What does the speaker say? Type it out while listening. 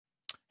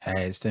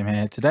Hey, it's Tim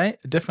here. Today,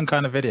 a different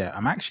kind of video.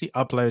 I'm actually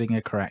uploading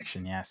a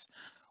correction, yes.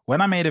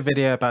 When I made a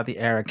video about the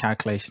area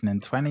calculation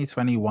in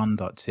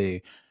 2021.2,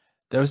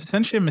 there was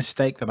essentially a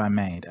mistake that I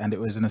made, and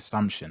it was an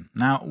assumption.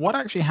 Now, what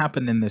actually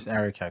happened in this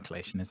area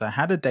calculation is I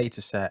had a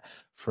data set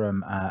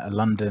from a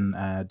London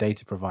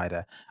data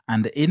provider,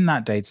 and in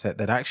that data set,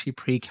 they'd actually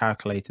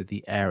pre-calculated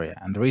the area.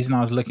 And the reason I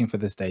was looking for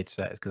this data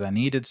set is because I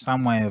needed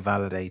some way of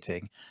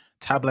validating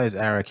Tableau's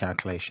area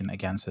calculation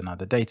against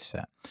another data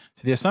set.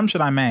 So the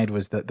assumption I made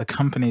was that the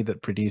company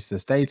that produced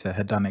this data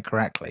had done it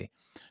correctly.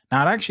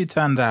 Now, it actually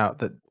turned out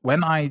that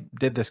when I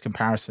did this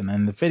comparison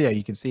in the video,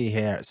 you can see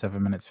here at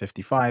 7 minutes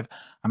 55,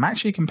 I'm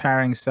actually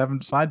comparing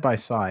side by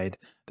side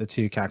the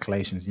two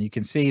calculations. And you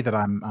can see that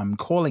I'm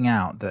calling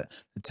out that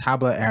the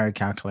Tableau area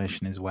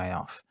calculation is way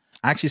off.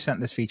 I actually sent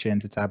this feature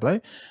into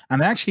Tableau,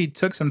 and they actually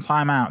took some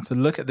time out to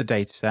look at the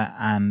data set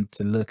and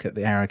to look at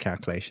the area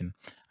calculation.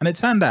 And it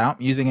turned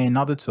out, using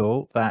another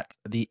tool, that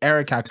the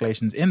area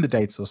calculations in the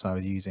data source I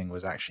was using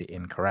was actually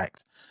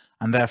incorrect.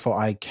 And therefore,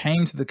 I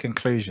came to the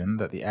conclusion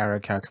that the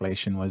area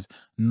calculation was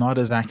not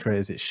as accurate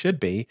as it should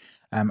be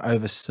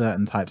over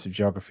certain types of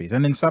geographies.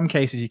 And in some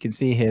cases, you can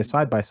see here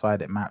side by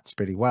side, it maps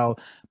pretty well,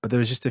 but there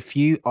was just a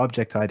few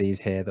object IDs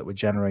here that were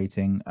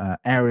generating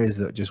areas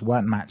that just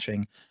weren't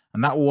matching.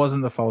 And that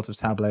wasn't the fault of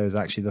Tableau, it was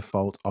actually the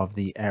fault of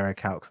the area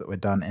calcs that were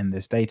done in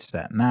this data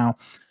set. Now,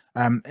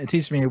 it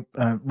teaches me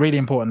a really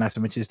important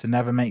lesson, which is to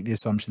never make the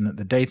assumption that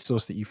the data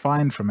source that you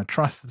find from a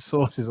trusted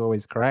source is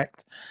always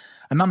correct.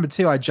 And number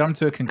two, I jumped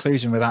to a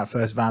conclusion without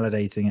first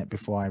validating it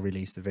before I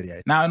released the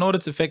video. Now, in order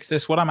to fix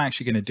this, what I'm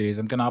actually going to do is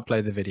I'm going to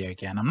upload the video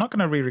again. I'm not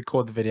going to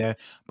re-record the video,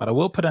 but I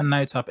will put a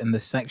note up in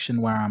the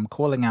section where I'm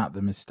calling out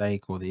the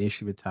mistake or the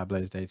issue with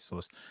Tableau's data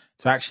source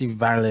to actually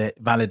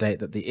validate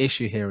that the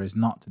issue here is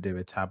not to do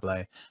with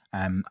Tableau.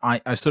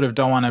 I sort of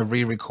don't want to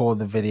re-record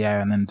the video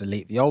and then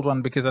delete the old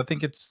one, because I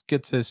think it's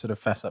good to sort of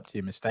fess up to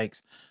your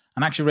mistakes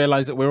and actually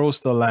realize that we're all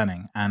still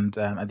learning. And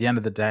at the end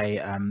of the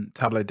day,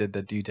 Tableau did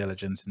their due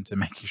diligence into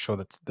making sure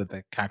that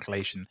the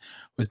calculation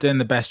was doing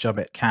the best job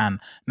it can.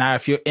 Now,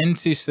 if you're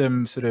into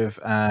some sort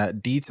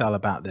of detail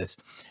about this,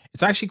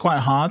 it's actually quite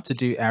hard to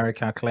do area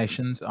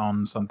calculations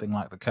on something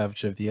like the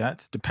curvature of the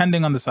Earth.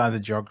 Depending on the size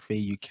of geography,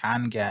 you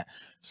can get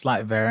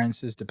slight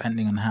variances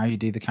depending on how you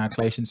do the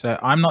calculation. So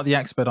I'm not the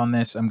expert on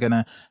this. I'm going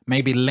to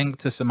maybe link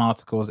to some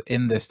articles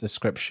in this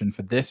description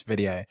for this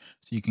video,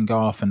 so you can go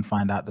off and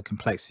find out the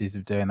complexities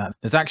of doing that.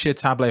 There's actually a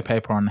Tableau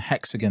paper on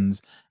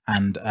hexagons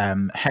and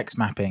hex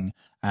mapping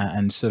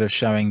and sort of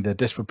showing the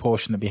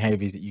disproportionate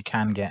behaviors that you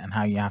can get and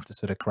how you have to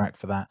sort of correct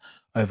for that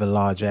over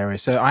large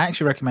areas. So I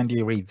actually recommend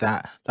you read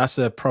that. That's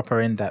a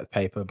proper in-depth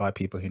paper by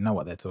people who know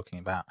what they're talking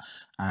about,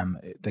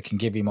 that can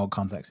give you more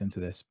context into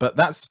this. But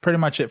that's pretty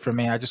much it from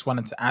me. I just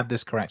wanted to add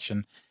this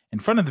correction in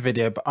front of the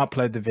video, but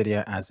upload the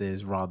video as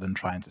is rather than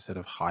trying to sort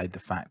of hide the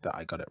fact that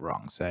I got it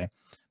wrong. So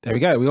there we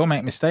go. We all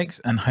make mistakes,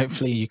 and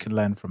hopefully you can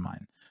learn from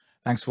mine.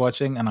 Thanks for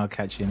watching, and I'll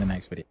catch you in the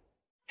next video.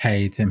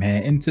 Hey, Tim here.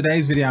 In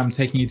today's video, I'm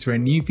taking you through a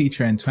new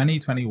feature in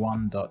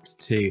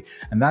 2021.2,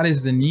 and that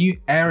is the new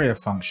area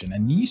function, a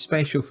new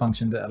spatial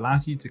function that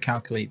allows you to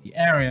calculate the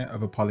area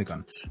of a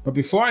polygon. But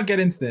before I get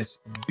into this,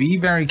 be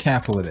very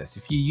careful with this.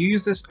 If you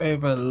use this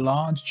over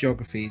large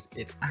geographies,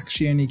 it's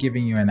actually only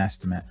giving you an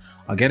estimate.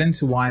 I'll get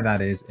into why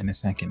that is in a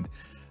second.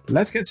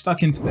 Let's get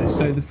stuck into this.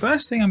 So the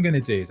first thing I'm going to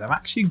do is I've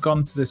actually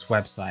gone to this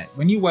website.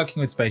 When you're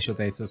working with spatial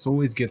data, it's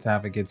always good to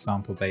have a good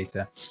sample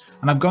data.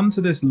 And I've gone to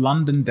this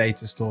London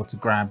data store to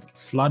grab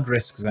flood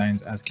risk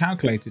zones as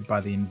calculated by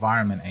the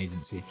Environment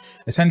Agency.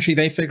 Essentially,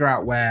 they figure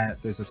out where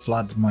there's a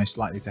flood most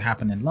likely to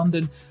happen in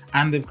London,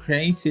 and they've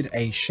created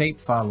a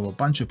shapefile or a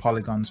bunch of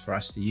polygons for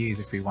us to use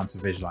if we want to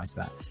visualize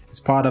that.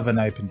 It's part of an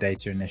open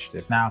data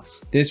initiative. Now,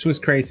 this was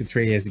created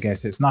 3 years ago,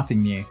 so it's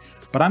nothing new.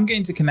 But I'm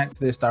going to connect to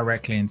this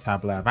directly in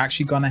Tableau. I've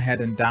actually gone ahead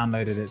and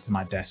downloaded it to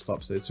my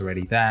desktop, so it's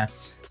already there.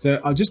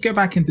 So I'll just go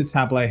back into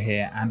Tableau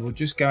here, and we'll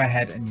just go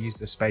ahead and use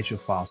the spatial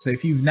file. So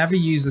if you've never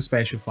used the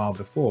spatial file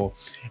before,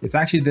 it's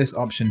actually this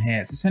option here.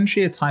 It's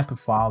essentially a type of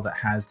file that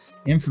has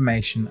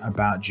information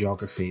about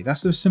geography.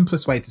 That's the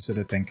simplest way to sort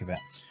of think of it.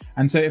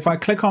 And so if I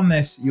click on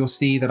this, you'll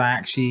see that I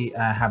actually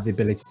have the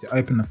ability to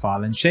open the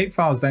file. And shape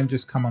files don't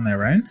just come on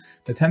their own.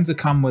 They tend to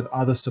come with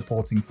other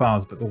supporting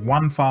files, but the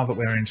one file that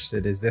we're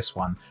interested in is this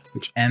one,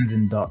 which ends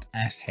in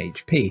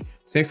 .shp.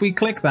 So if we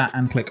click that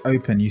and click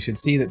open, you should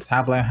see that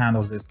Tableau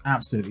handles this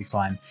absolutely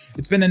fine.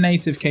 It's been a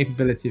native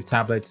capability of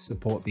Tableau to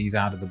support these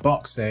out of the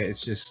box, so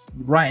it's just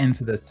right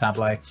into the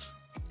Tableau.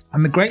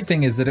 And the great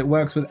thing is that it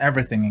works with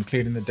everything,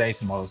 including the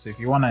data model. So if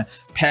you want to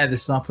pair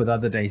this up with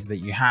other data that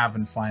you have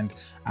and find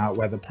out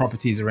where the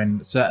properties are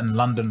in certain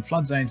London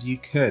flood zones, you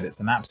could. It's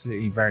an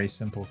absolutely very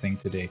simple thing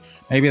to do.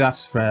 Maybe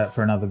that's for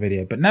another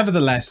video. But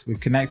nevertheless, we've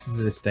connected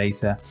to this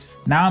data.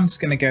 Now I'm just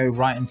going to go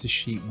right into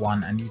sheet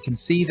 1, and you can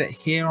see that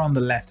here on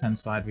the left-hand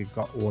side, we've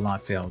got all our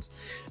fields.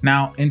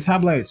 Now in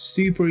Tableau, it's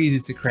super easy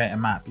to create a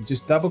map. You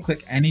just double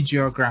click any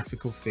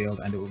geographical field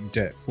and it will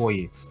do it for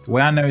you. The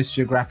way I know it's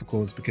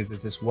geographical is because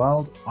there's this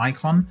world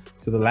icon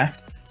to the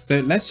left. So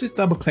let's just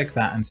double click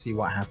that and see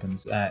what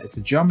happens. It's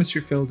a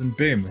geometry field and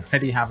boom, we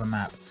already have a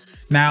map.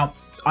 Now,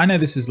 I know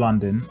this is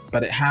London,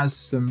 but it has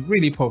some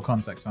really poor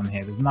context on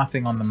here. There's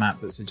nothing on the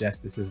map that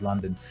suggests this is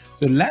London.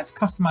 So let's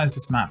customize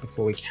this map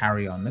before we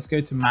carry on. Let's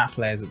go to map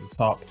layers at the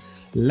top.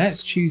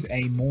 Let's choose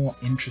a more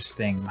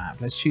interesting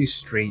map. Let's choose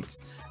streets.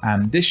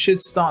 This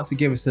should start to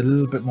give us a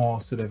little bit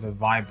more sort of a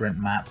vibrant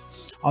map.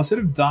 I'll sort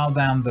of dial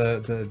down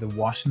the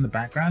wash in the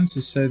background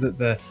just so that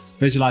the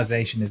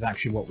visualization is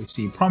actually what we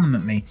see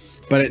prominently.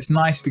 But it's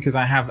nice because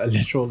I have a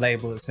literal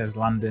label that says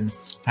London.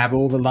 I have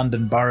all the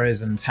London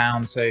boroughs and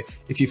towns. So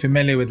if you're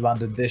familiar with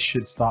London, this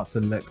should start to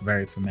look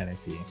very familiar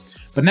for you.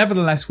 But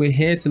nevertheless, we're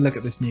here to look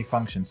at this new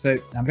function. So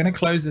I'm going to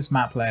close this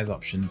map layers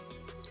option.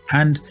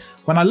 And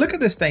when I look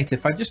at this data,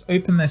 if I just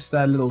open this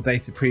little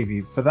data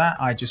preview, for that,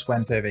 I just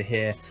went over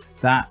here,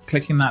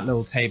 clicking that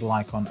little table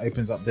icon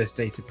opens up this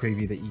data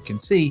preview that you can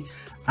see.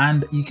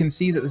 And you can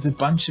see that there's a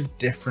bunch of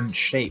different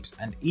shapes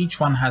and each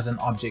one has an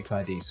object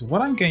ID. So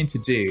what I'm going to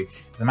do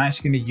is I'm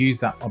actually going to use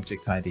that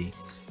object ID.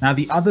 Now,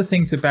 the other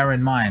thing to bear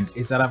in mind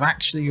is that I've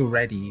actually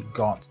already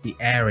got the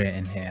area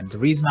in here. And the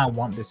reason I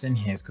want this in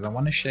here is because I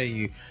want to show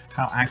you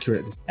how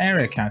accurate this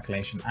area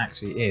calculation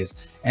actually is.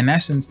 In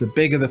essence, the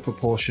bigger the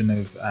proportion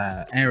of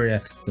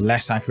area, the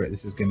less accurate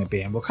this is going to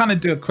be. And we'll kind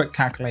of do a quick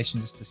calculation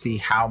just to see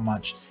how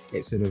much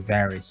it sort of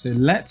varies. So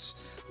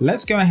let's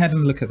go ahead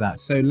and look at that.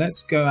 So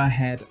let's go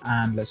ahead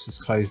and let's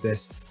just close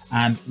this.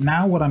 And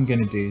now what I'm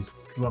going to do is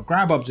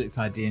grab object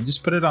ID and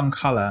just put it on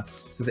color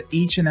so that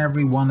each and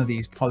every one of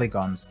these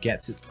polygons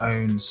gets its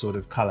own sort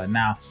of color.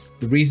 Now,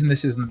 the reason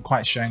this isn't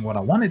quite showing what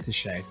I wanted to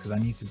show is because I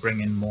need to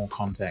bring in more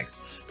context.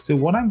 So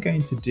what I'm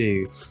going to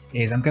do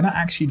is I'm going to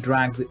actually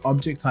drag the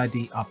object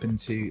ID up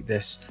into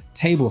this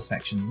table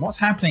section. What's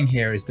happening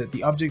here is that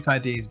the object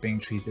ID is being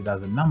treated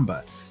as a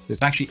number. So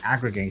it's actually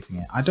aggregating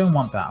it. I don't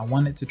want that. I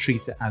want it to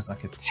treat it as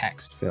like a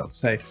text field.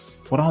 So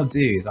what I'll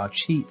do is I'll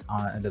cheat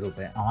on it a little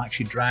bit. I'll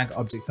actually drag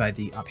object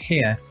ID up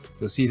here.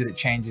 You'll see that it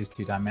changes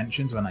to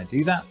dimensions when I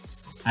do that.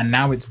 And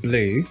now it's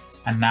blue.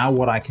 And now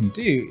what I can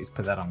do is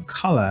put that on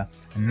color.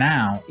 And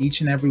now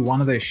each and every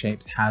one of those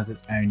shapes has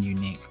its own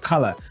unique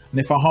color. And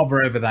if I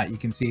hover over that, you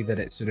can see that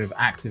it sort of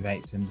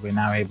activates and we're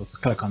now able to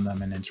click on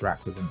them and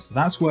interact with them. So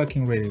that's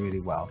working really, really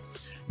well.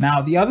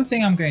 Now, the other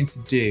thing I'm going to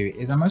do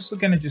is I'm also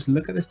going to just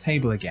look at this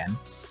table again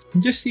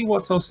and just see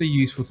what's also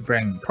useful to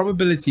bring.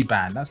 Probability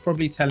band, that's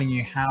probably telling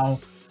you how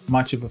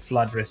much of a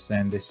flood risk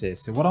zone this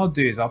is. So what I'll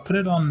do is I'll put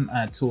it on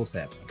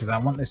tooltip because I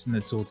want this in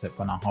the tooltip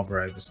when I hover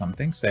over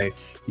something. So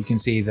you can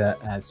see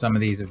that some of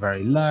these are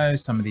very low,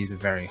 some of these are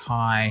very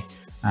high,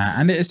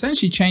 and it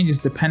essentially changes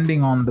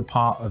depending on the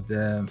part of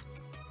the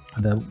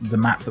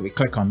map that we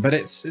click on, but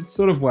it's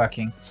sort of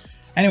working.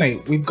 Anyway,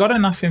 we've got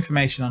enough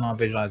information on our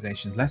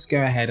visualizations. Let's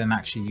go ahead and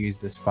actually use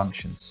this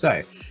function.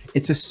 So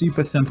it's a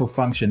super simple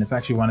function. It's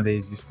actually one of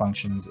these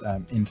functions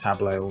in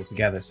Tableau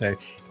altogether. So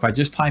if I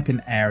just type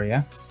in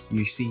area,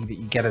 you see that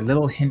you get a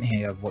little hint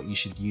here of what you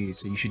should use.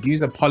 So you should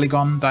use a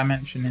polygon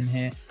dimension in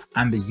here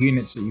and the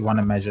units that you want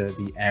to measure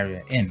the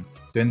area in.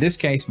 So in this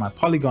case, my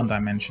polygon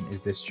dimension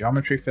is this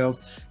geometry field.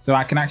 So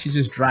I can actually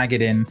just drag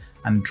it in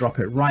and drop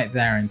it right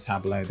there in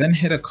Tableau, then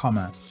hit a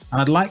comma.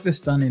 And I'd like this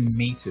done in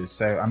meters.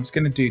 So I'm just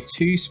going to do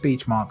 2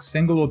 speech marks,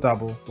 single or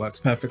double, works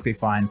perfectly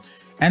fine.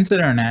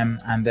 Enter an M,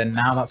 and then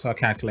now that's our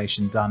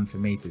calculation done for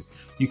meters.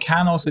 You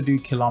can also do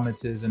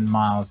kilometers and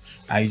miles.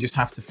 You just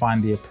have to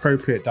find the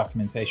appropriate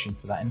documentation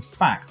for that. In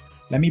fact,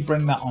 let me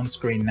bring that on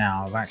screen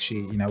now. I've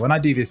actually, you know, when I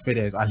do these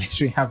videos, I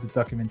literally have the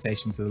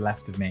documentation to the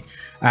left of me.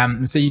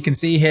 So you can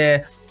see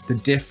here the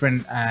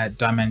different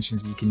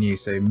dimensions you can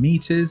use. So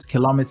meters,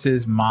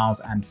 kilometers, miles,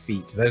 and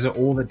feet. Those are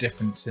all the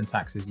different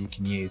syntaxes you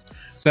can use.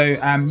 So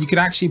you could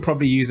actually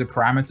probably use a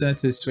parameter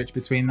to switch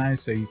between those.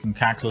 So you can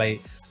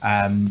calculate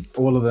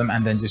all of them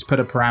and then just put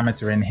a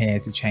parameter in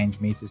here to change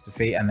meters to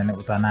feet, and then it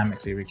will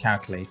dynamically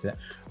recalculate it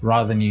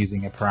rather than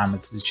using a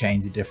parameter to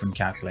change the different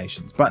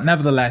calculations. But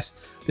nevertheless,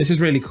 this is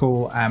really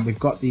cool. We've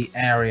got the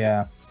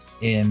area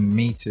in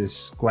meters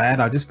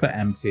squared. I'll just put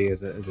MT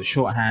as a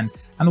shorthand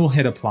and we'll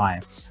hit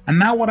apply. And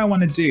now what I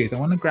want to do is I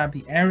want to grab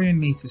the area in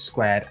meters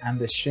squared and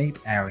the shape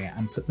area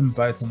and put them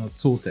both on the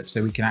tooltip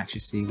so we can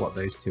actually see what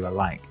those two are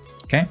like.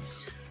 Okay.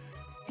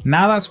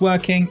 Now that's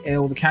working,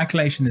 the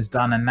calculation is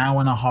done, and now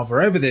when I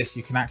hover over this,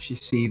 you can actually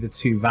see the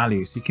two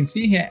values. So you can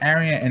see here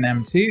area in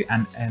M2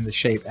 and the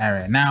shape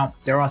area. Now,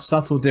 there are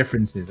subtle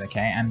differences,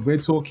 okay? And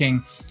we're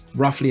talking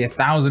roughly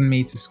 1,000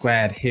 meters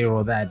squared here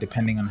or there,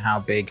 depending on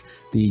how big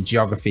the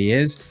geography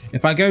is.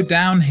 If I go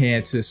down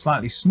here to a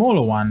slightly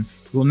smaller one,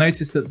 you'll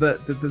notice that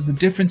the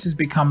differences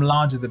become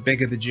larger the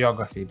bigger the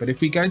geography. But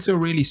if we go to a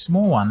really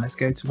small one, let's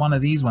go to one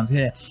of these ones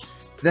here,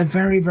 they're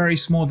very, very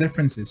small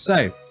differences.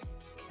 So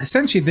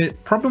essentially, the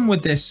problem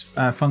with this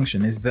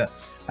function is that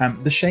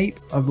the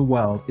shape of the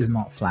world is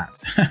not flat.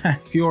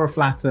 If you're a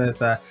flat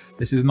earther,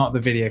 this is not the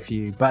video for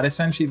you, but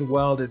essentially the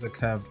world is a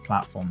curved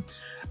platform.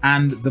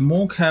 And the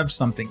more curved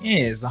something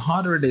is, the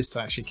harder it is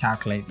to actually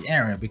calculate the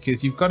area,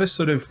 because you've got to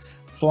sort of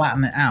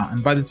flatten it out.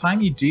 And by the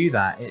time you do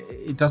that,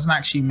 it doesn't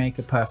actually make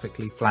a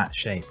perfectly flat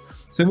shape.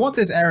 So what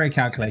this area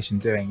calculation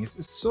doing is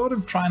sort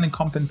of trying to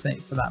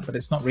compensate for that, but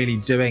it's not really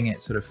doing it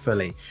sort of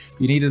fully.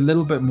 You need a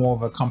little bit more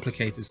of a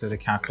complicated sort of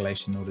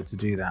calculation in order to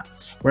do that.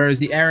 Whereas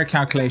the area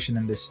calculation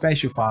in this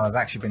spatial file has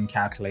actually been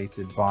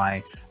calculated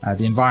by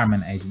the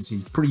Environment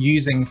Agency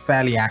using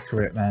fairly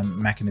accurate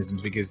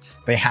mechanisms, because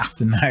they have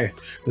to know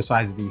the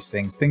size of these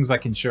things. Things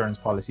like insurance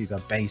policies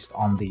are based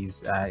on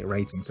these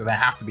ratings, so they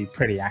have to be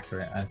pretty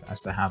accurate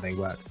as to how they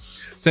work.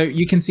 So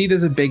you can see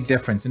there's a big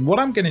difference. And what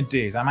I'm going to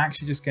do is I'm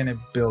actually just going to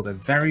build a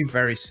very,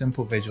 very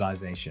simple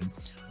visualization.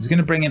 I'm just going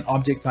to bring in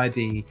object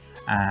ID,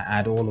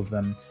 add all of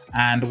them.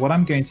 And what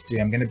I'm going to do,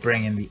 I'm going to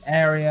bring in the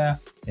area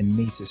in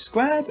meters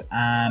squared,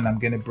 and I'm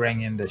going to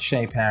bring in the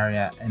shape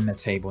area in the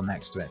table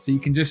next to it. So you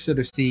can just sort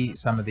of see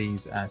some of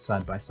these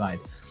side by side.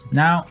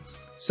 Now,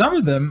 some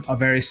of them are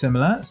very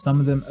similar, some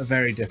of them are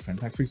very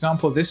different. Like for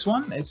example, this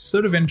one, it's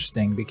sort of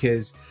interesting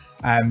because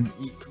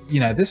you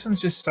know, this one's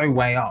just so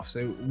way off.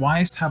 So why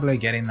is Tableau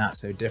getting that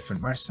so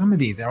different? Whereas some of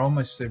these, they're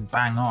almost so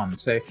bang on.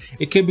 So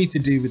it could be to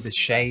do with the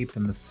shape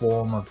and the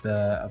form of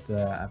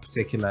the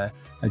particular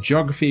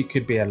geography. It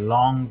could be a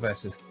long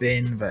versus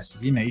thin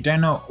versus, you know, you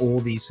don't know all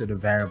these sort of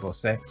variables.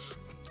 So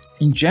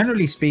in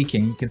generally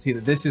speaking, you can see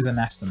that this is an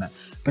estimate,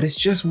 but it's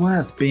just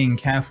worth being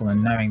careful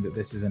and knowing that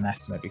this is an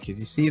estimate, because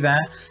you see there,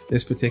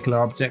 this particular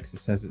object, it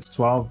says it's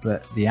 12,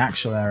 but the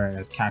actual area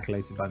as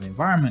calculated by the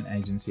Environment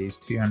Agency is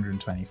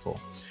 224.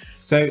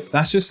 So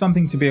that's just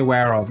something to be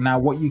aware of. Now,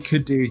 what you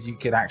could do is you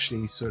could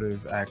actually sort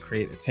of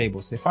create a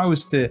table. So if I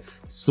was to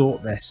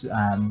sort this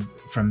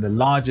from the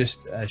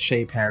largest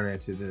shape area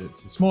to the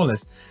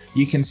smallest,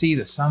 you can see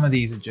that some of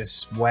these are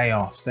just way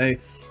off. So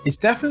it's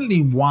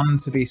definitely one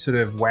to be sort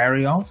of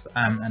wary of,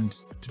 and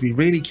to be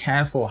really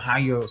careful how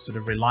you're sort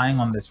of relying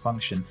on this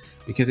function,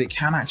 because it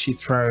can actually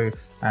throw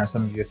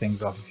some of your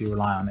things off if you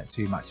rely on it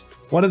too much.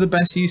 What are the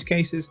best use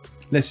cases?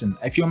 Listen,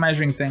 if you're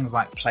measuring things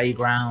like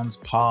playgrounds,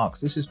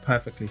 parks, this is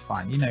perfectly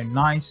fine. You know,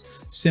 nice,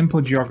 simple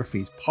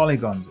geographies,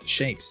 polygons,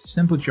 shapes,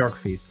 simple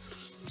geographies.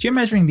 If you're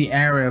measuring the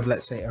area of,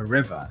 let's say, a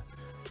river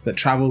that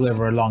travels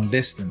over a long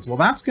distance, well,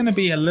 that's going to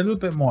be a little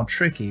bit more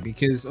tricky,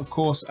 because of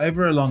course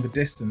over a longer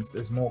distance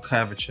there's more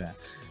curvature,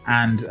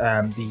 and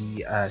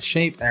the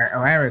shape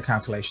or area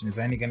calculation is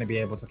only going to be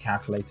able to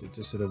calculate it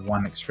to sort of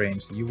one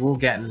extreme. So you will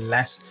get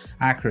less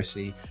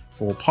accuracy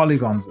for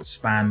polygons that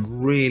span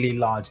really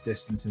large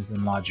distances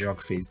and large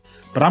geographies.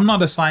 But I'm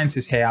not a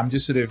scientist here. I'm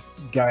just sort of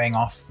going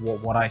off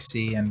what I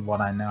see and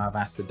what I know I've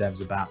asked the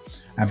devs about.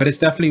 But it's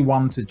definitely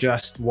one to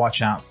just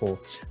watch out for.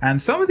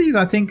 And some of these,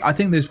 I think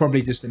there's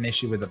probably just an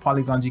issue with the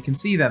polygons. You can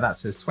see there that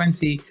says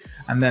 20,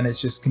 and then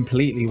it's just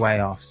completely way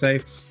off. So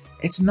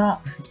it's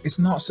not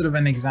sort of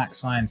an exact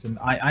science, and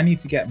I need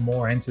to get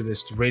more into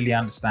this to really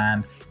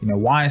understand, you know,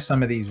 why are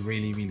some of these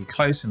really, really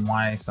close and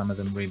why are some of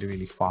them really,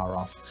 really far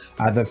off.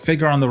 The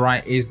figure on the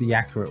right is the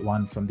accurate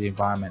one from the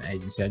Environment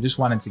Agency. I just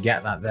wanted to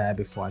get that there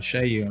before I show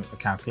you a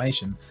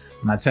calculation,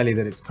 and I tell you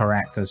that it's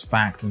correct as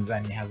fact and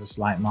then it has a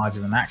slight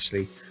margin, and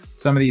actually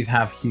some of these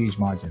have huge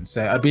margins.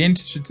 So I'd be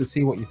interested to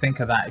see what you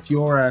think of that. If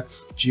you're a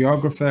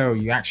geographer or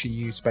you actually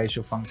use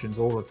spatial functions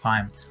all the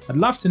time, I'd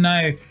love to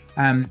know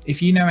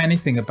if you know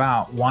anything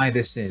about why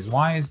this is.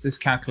 Why is this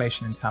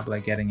calculation in Tableau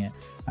getting it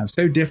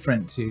so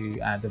different to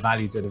the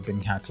values that have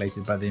been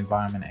calculated by the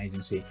Environment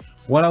Agency?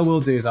 What I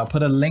will do is I'll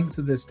put a link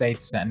to this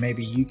data set, and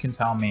maybe you can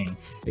tell me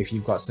if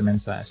you've got some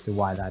insight as to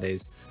why that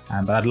is.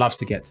 But I'd love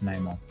to get to know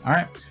more. All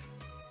right.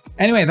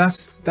 Anyway,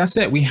 that's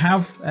it. We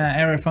have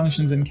area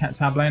functions in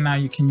Tableau now.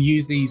 You can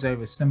use these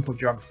over simple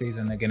geographies,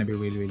 and they're going to be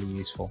really, really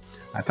useful.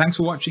 Thanks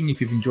for watching. If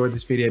you've enjoyed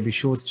this video, be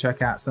sure to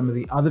check out some of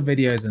the other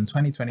videos in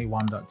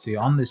 2021.2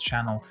 on this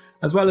channel,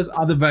 as well as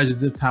other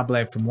versions of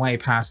Tableau from way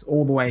past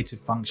all the way to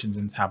functions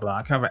in Tableau.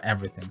 I cover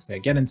everything, so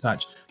get in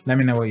touch. Let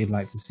me know what you'd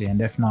like to see,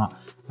 and if not,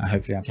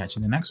 hopefully I'll catch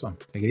you in the next one.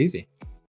 Take it easy.